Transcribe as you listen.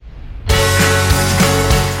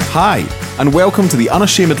Hi, and welcome to the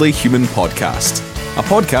Unashamedly Human podcast, a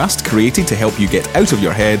podcast created to help you get out of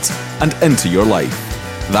your head and into your life.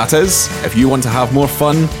 That is, if you want to have more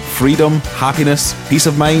fun, freedom, happiness, peace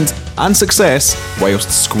of mind, and success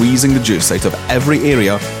whilst squeezing the juice out of every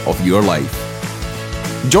area of your life.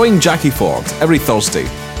 Join Jacquie Forde every Thursday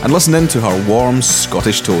and listen in to her warm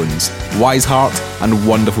Scottish tones, wise heart, and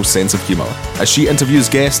wonderful sense of humour as she interviews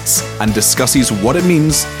guests and discusses what it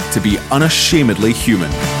means to be unashamedly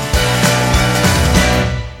human.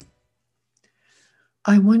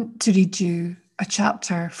 I want to read you a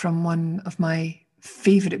chapter from one of my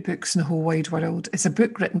favourite books in the whole wide world. It's a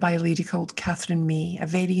book written by a lady called Catherine May, a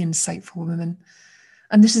very insightful woman.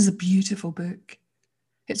 And this is a beautiful book.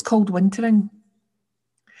 It's called Wintering.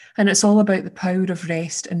 And it's all about the power of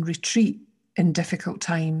rest and retreat in difficult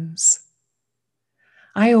times.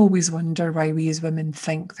 I always wonder why we as women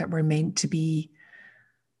think that we're meant to be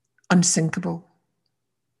unsinkable,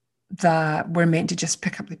 that we're meant to just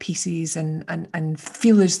pick up the pieces and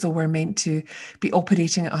feel as though we're meant to be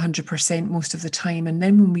operating at 100% most of the time. And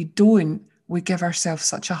then when we don't, we give ourselves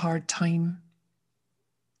such a hard time.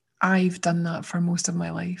 I've done that for most of my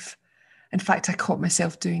life. In fact, I caught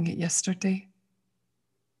myself doing it yesterday.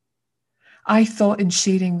 I thought in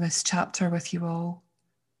sharing this chapter with you all,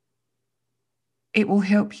 it will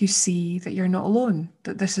help you see that you're not alone,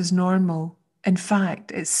 that this is normal. In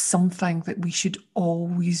fact, it's something that we should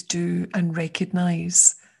always do and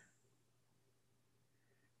recognise.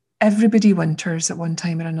 Everybody winters at one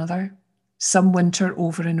time or another. Some winter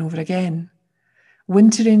over and over again.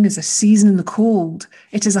 Wintering is a season in the cold.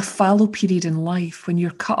 It is a fallow period in life when you're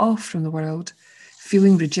cut off from the world,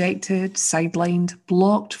 feeling rejected, sidelined,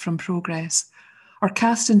 blocked from progress, or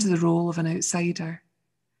cast into the role of an outsider.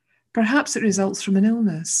 Perhaps it results from an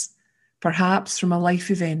illness, perhaps from a life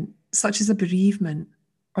event, such as a bereavement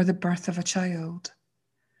or the birth of a child.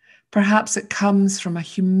 Perhaps it comes from a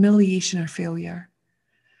humiliation or failure.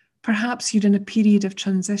 Perhaps you're in a period of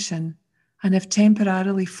transition and have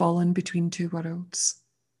temporarily fallen between two worlds.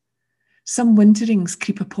 Some winterings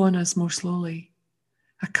creep upon us more slowly,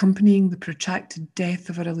 accompanying the protracted death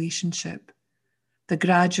of a relationship, the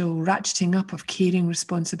gradual ratcheting up of caring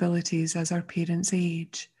responsibilities as our parents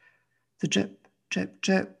age, the drip, drip,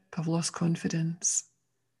 drip of lost confidence.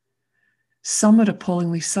 Some are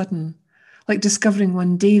appallingly sudden, like discovering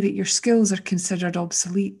one day that your skills are considered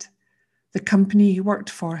obsolete, the company you worked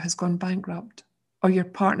for has gone bankrupt, or your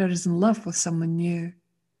partner is in love with someone new.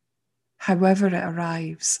 However it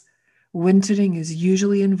arrives, wintering is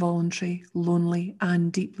usually involuntary, lonely,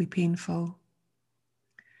 and deeply painful.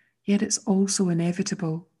 Yet it's also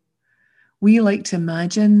inevitable. We like to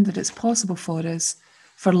imagine that it's possible for us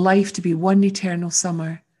for life to be one eternal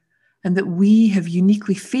summer, and that we have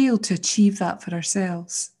uniquely failed to achieve that for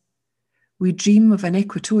ourselves. We dream of an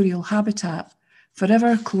equatorial habitat,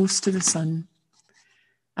 forever close to the sun,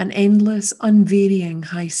 an endless, unvarying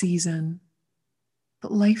high season.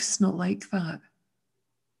 But life's not like that.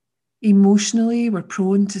 Emotionally, we're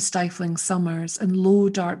prone to stifling summers and low,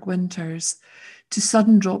 dark winters, to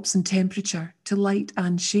sudden drops in temperature, to light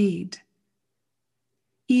and shade.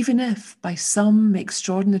 Even if, by some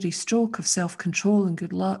extraordinary stroke of self-control and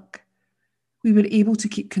good luck, we were able to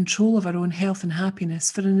keep control of our own health and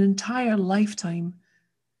happiness for an entire lifetime,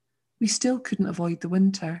 we still couldn't avoid the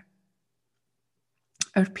winter.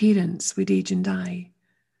 Our parents would age and die.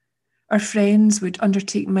 Our friends would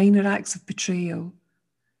undertake minor acts of betrayal.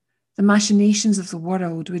 The machinations of the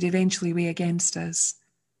world would eventually weigh against us.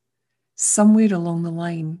 Somewhere along the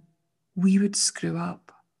line, we would screw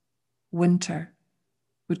up. Winter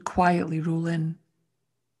would quietly roll in.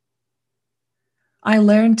 I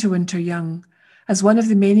learned to winter young, as one of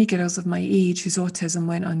the many girls of my age whose autism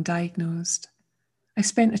went undiagnosed. I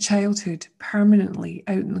spent a childhood permanently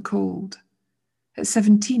out in the cold. At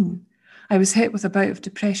 17, I was hit with a bout of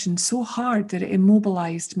depression so hard that it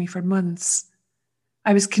immobilised me for months.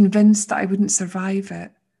 I was convinced that I wouldn't survive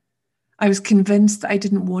it. I was convinced that I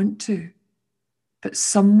didn't want to. But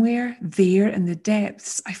somewhere there in the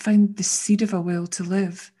depths, I found the seed of a will to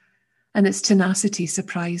live, and its tenacity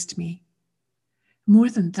surprised me. More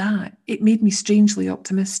than that, it made me strangely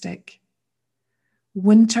optimistic.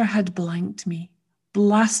 Winter had blanked me,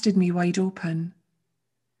 blasted me wide open.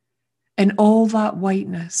 In all that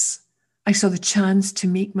whiteness, I saw the chance to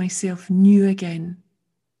make myself new again.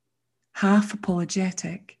 Half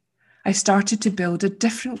apologetic, I started to build a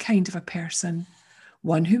different kind of a person,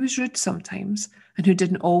 one who was rude sometimes and who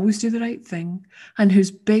didn't always do the right thing and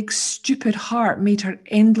whose big, stupid heart made her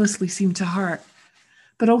endlessly seem to hurt,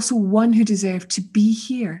 but also one who deserved to be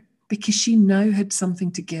here because she now had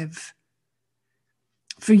something to give.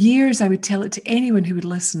 For years, I would tell it to anyone who would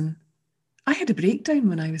listen. I had a breakdown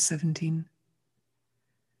when I was 17.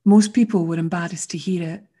 Most people were embarrassed to hear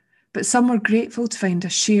it, but some were grateful to find a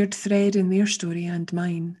shared thread in their story and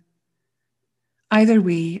mine. Either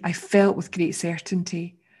way, I felt with great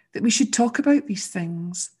certainty that we should talk about these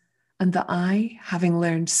things, and that I, having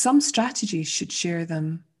learned some strategies, should share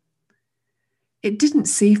them. It didn't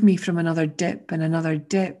save me from another dip and another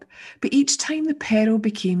dip, but each time the peril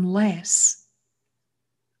became less.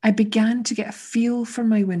 I began to get a feel for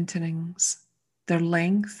my winterings, their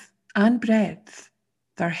length and breadth,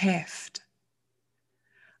 their heft.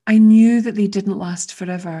 I knew that they didn't last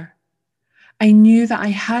forever. I knew that I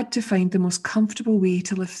had to find the most comfortable way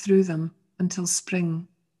to live through them until spring.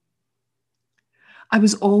 I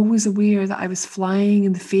was always aware that I was flying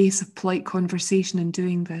in the face of polite conversation in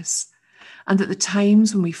doing this, and that the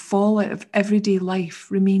times when we fall out of everyday life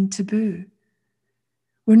remain taboo.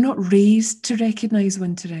 We're not raised to recognise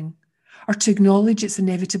wintering or to acknowledge its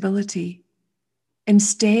inevitability.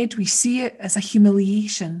 Instead, we see it as a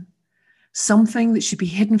humiliation, something that should be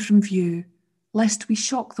hidden from view, lest we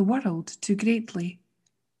shock the world too greatly.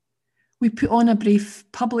 We put on a brave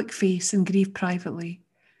public face and grieve privately.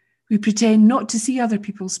 We pretend not to see other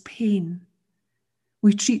people's pain.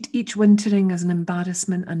 We treat each wintering as an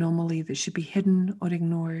embarrassment anomaly that should be hidden or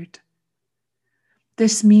ignored.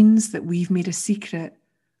 This means that we've made a secret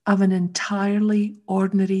of an entirely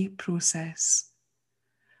ordinary process,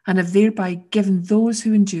 and have thereby given those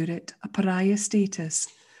who endure it a pariah status,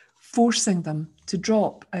 forcing them to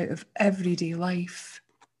drop out of everyday life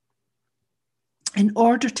in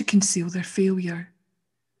order to conceal their failure.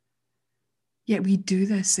 Yet we do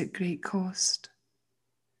this at great cost.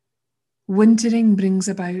 Wintering brings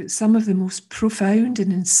about some of the most profound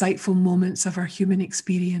and insightful moments of our human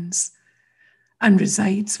experience, and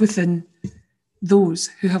resides within those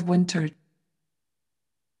who have wintered.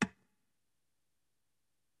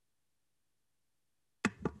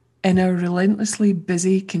 In our relentlessly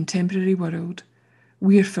busy contemporary world,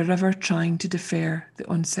 we are forever trying to defer the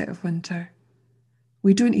onset of winter.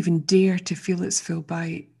 We don't even dare to feel its full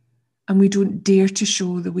bite, and we don't dare to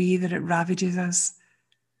show the way that it ravages us.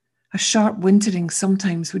 A sharp wintering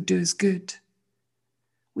sometimes would do us good.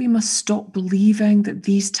 We must stop believing that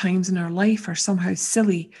these times in our life are somehow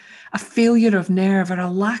silly, a failure of nerve, or a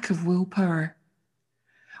lack of willpower.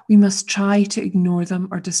 We must try to ignore them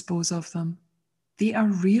or dispose of them. They are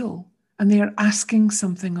real, and they are asking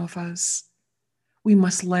something of us. We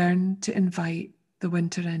must learn to invite the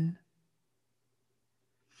winter in.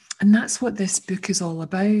 And that's what this book is all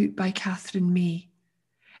about, by Catherine May.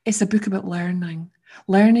 It's a book about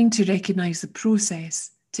learning to recognise the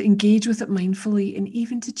process, to engage with it mindfully, and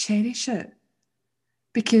even to cherish it.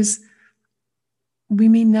 Because we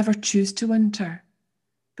may never choose to winter,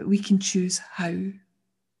 but we can choose how.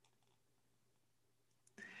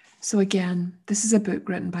 So again, this is a book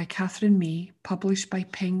written by Catherine May, published by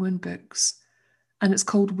Penguin Books, and it's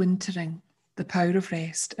called Wintering: The Power of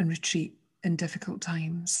Rest and Retreat in Difficult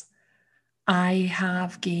Times. I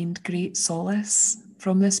have gained great solace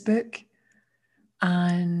from this book,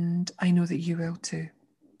 and I know that you will too.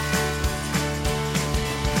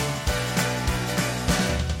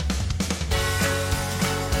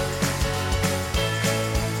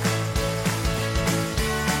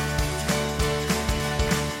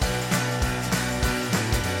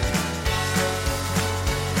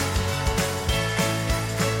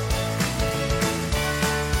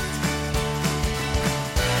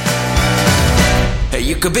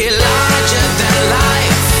 You could be larger than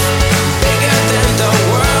life, bigger than the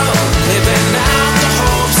world, living out the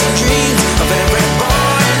hopes and dreams of every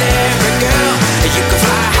boy and every girl. You could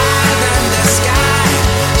fly higher than the sky,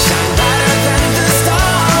 shine brighter than the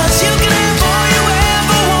stars. You can have all you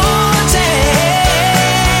ever wanted.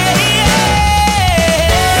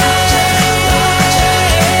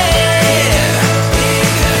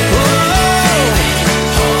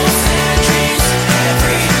 Hopes and dreams,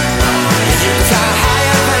 every boy. You can fly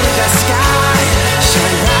higher than the sky,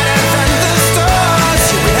 shine brighter than the stars.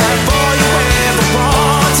 You can have all you ever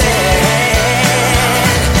wanted.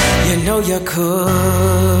 You know you could.